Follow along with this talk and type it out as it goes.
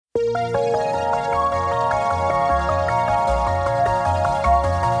Hey,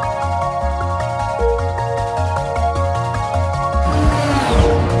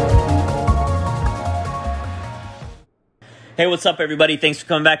 what's up, everybody? Thanks for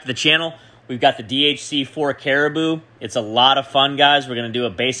coming back to the channel. We've got the Dhc-4 Caribou. It's a lot of fun, guys. We're going to do a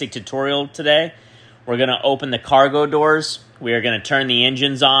basic tutorial today. We're going to open the cargo doors. We are going to turn the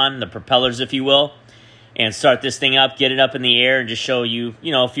engines on, the propellers, if you will, and start this thing up, get it up in the air, and just show you,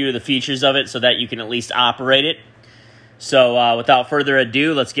 a few of the features of it so that you can at least operate it. So without further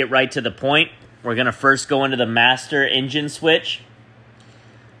ado, let's get right to the point. We're going to first go into the master engine switch.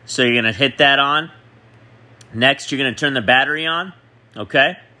 So you're going to hit that on. Next, you're going to turn the battery on,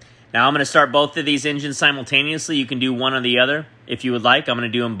 okay? Now, I'm going to start both of these engines simultaneously. You can do one or the other if you would like. I'm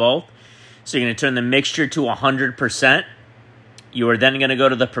going to do them both. So you're going to turn the mixture to 100%. You are then going to go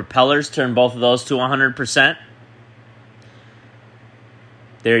to the propellers, turn both of those to 100%.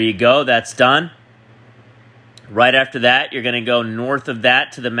 There you go. That's done. Right after that, you're going to go north of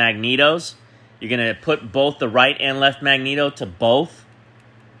that to the magnetos. You're going to put both the right and left magneto to both.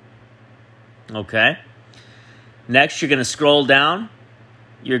 Okay. Next, you're going to scroll down.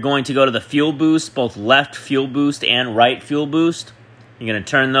 You're going to go to the fuel boost, both left fuel boost and right fuel boost. You're going to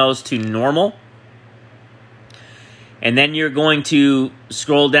turn those to normal. And then you're going to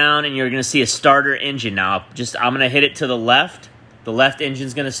scroll down and you're going to see a starter engine. Now, I'm going to hit it to the left. The left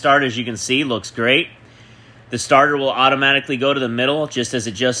engine's going to start, as you can see. Looks great. The starter will automatically go to the middle, just as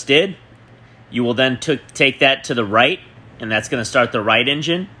it just did. You will then take that to the right, and that's going to start the right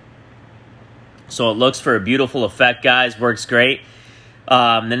engine. So it looks for a beautiful effect, guys. Works great.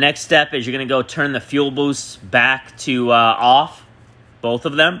 The next step is you're going to go turn the fuel boosts back to off, both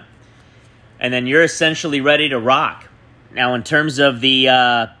of them. And then you're essentially ready to rock. Now, in terms of the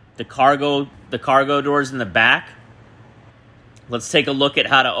cargo doors in the back, let's take a look at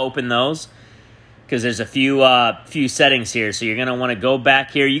how to open those, because there's a few settings here. So you're going to want to go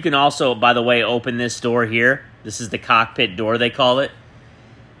back here. You can also, by the way, open this door here. This is the cockpit door, they call it.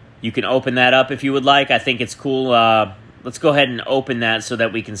 You can open that up if you would like. I think it's cool. Let's go ahead and open that so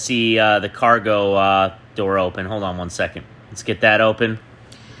that we can see the cargo door open. Hold on one second. Let's get that open.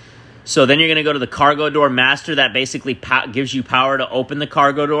 So then you're going to go to the cargo door master. That basically gives you power to open the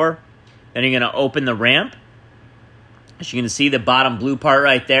cargo door. Then you're going to open the ramp. As you can see, the bottom blue part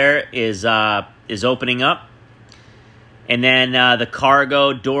right there is opening up. And then the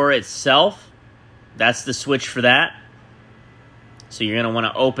cargo door itself, that's the switch for that. So you're going to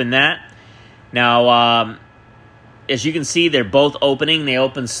want to open that. Now, as you can see, they're both opening. They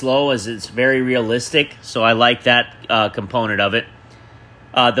open slow as it's very realistic. So I like that component of it.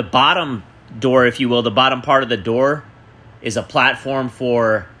 The bottom door, if you will, the bottom part of the door is a platform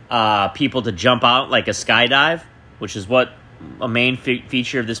for people to jump out like a skydive, which is what a main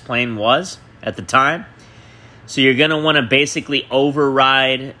feature of this plane was at the time. So you're going to want to basically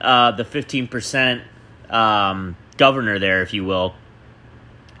override the 15% governor there, if you will.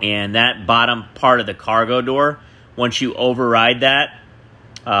 And that bottom part of the cargo door, once you override that,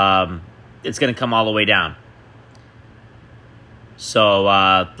 it's going to come all the way down. So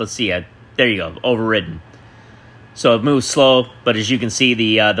let's see. There you go, overridden. So it moves slow, but as you can see,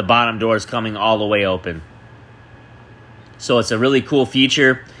 the bottom door is coming all the way open. So it's a really cool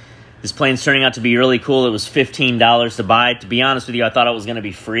feature. This plane's turning out to be really cool. It was $15 to buy. To be honest with you, I thought it was going to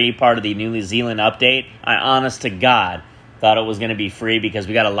be free, part of the New Zealand update. I, honest to God, thought it was going to be free because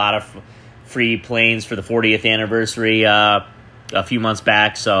we got a lot of free planes for the 40th anniversary a few months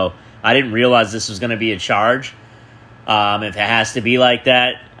back. So I didn't realize this was going to be a charge. If it has to be like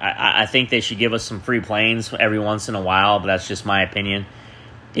that, I think they should give us some free planes every once in a while, but that's just my opinion.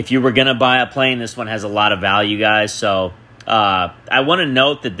 If you were going to buy a plane, this one has a lot of value, guys. So I want to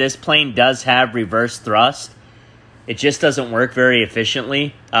note that this plane does have reverse thrust. It just doesn't work very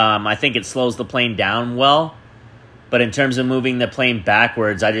efficiently. I think it slows the plane down well. But in terms of moving the plane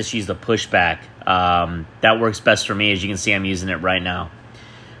backwards, I just use the pushback. That works best for me. As you can see, I'm using it right now.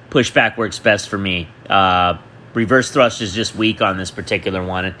 Pushback works best for me. Reverse thrust is just weak on this particular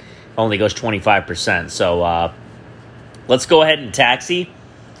one. It only goes 25%. So let's go ahead and taxi.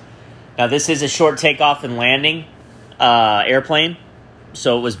 Now, this is a short takeoff and landing airplane.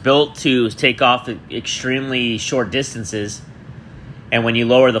 So it was built to take off extremely short distances. And when you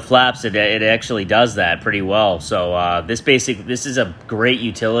lower the flaps, it actually does that pretty well. So this is a great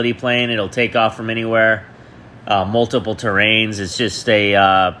utility plane. It'll take off from anywhere, multiple terrains. It's just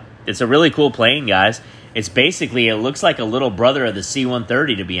it's a really cool plane, guys. It's basically, it looks like a little brother of the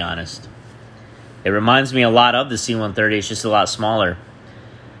C-130, to be honest. It reminds me a lot of the C-130. It's just a lot smaller.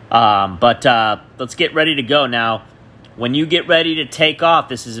 But let's get ready to go now. When you get ready to take off,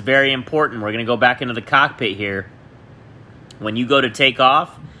 this is very important. We're going to go back into the cockpit here. When you go to take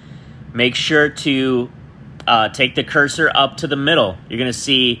off, make sure to take the cursor up to the middle. You're going to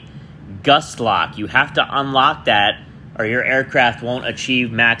see gust lock. You have to unlock that or your aircraft won't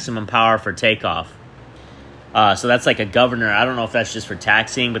achieve maximum power for takeoff. So that's like a governor. I don't know if that's just for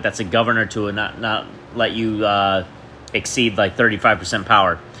taxiing, but that's a governor to not let you exceed like 35%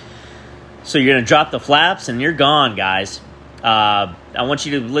 power. So you're going to drop the flaps and you're gone, guys. I want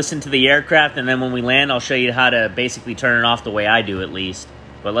you to listen to the aircraft, and then when we land, I'll show you how to basically turn it off the way I do at least.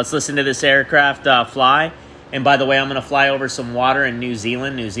 But let's listen to this aircraft fly. And by the way, I'm going to fly over some water in New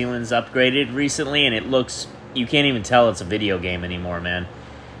Zealand. New Zealand's upgraded recently, and it looks, you can't even tell it's a video game anymore, man.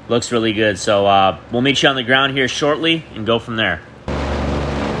 Looks really good. So we'll meet you on the ground here shortly and go from there.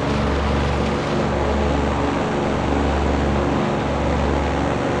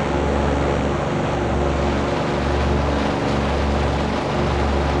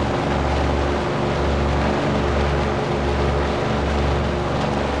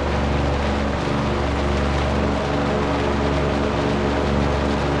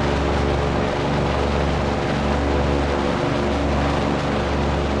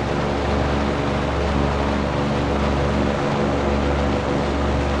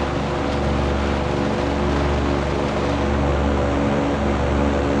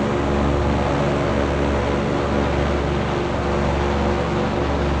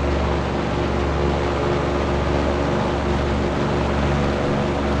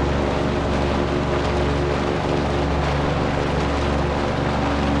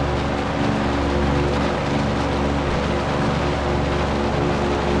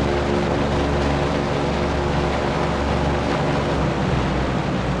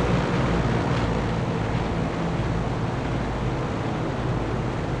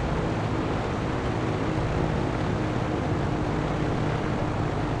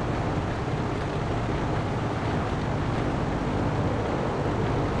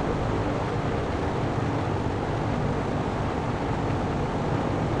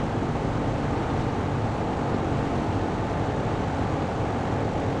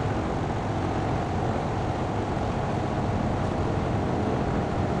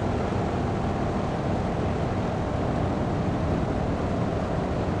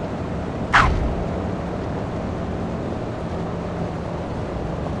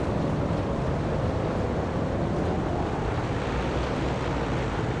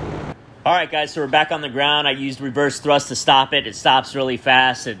 All right, guys, so we're back on the ground. I used reverse thrust to stop it. It stops really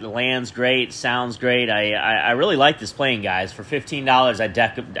fast. It lands great. Sounds great. I really like this plane, guys. For $15, I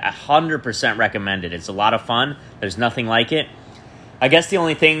 100% recommend it. It's a lot of fun. There's nothing like it. I guess the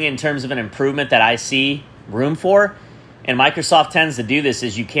only thing in terms of an improvement that I see room for, and Microsoft tends to do this,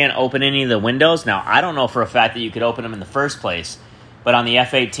 is you can't open any of the windows. Now, I don't know for a fact that you could open them in the first place, but on the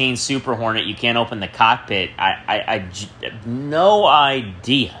F-18 Super Hornet, you can't open the cockpit. I have no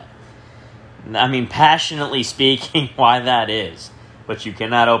idea. I mean, passionately speaking, why that is. But you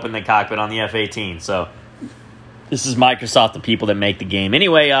cannot open the cockpit on the F-18. So this is Microsoft, the people that make the game.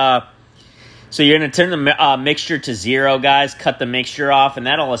 Anyway, so you're going to turn the mixture to 0, guys. Cut the mixture off, and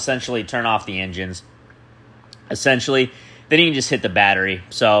that'll essentially turn off the engines. Essentially, then you can just hit the battery.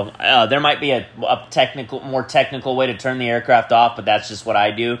 So there might be a more technical way to turn the aircraft off, but that's just what I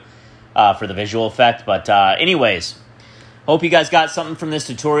do for the visual effect. But anyways, hope you guys got something from this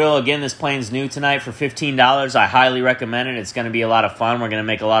tutorial. Again, this plane's new tonight for $15. I highly recommend it. It's going to be a lot of fun. We're going to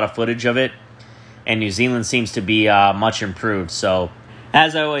make a lot of footage of it. And New Zealand seems to be much improved. So,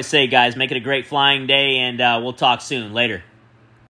 as I always say, guys, make it a great flying day, and we'll talk soon. Later.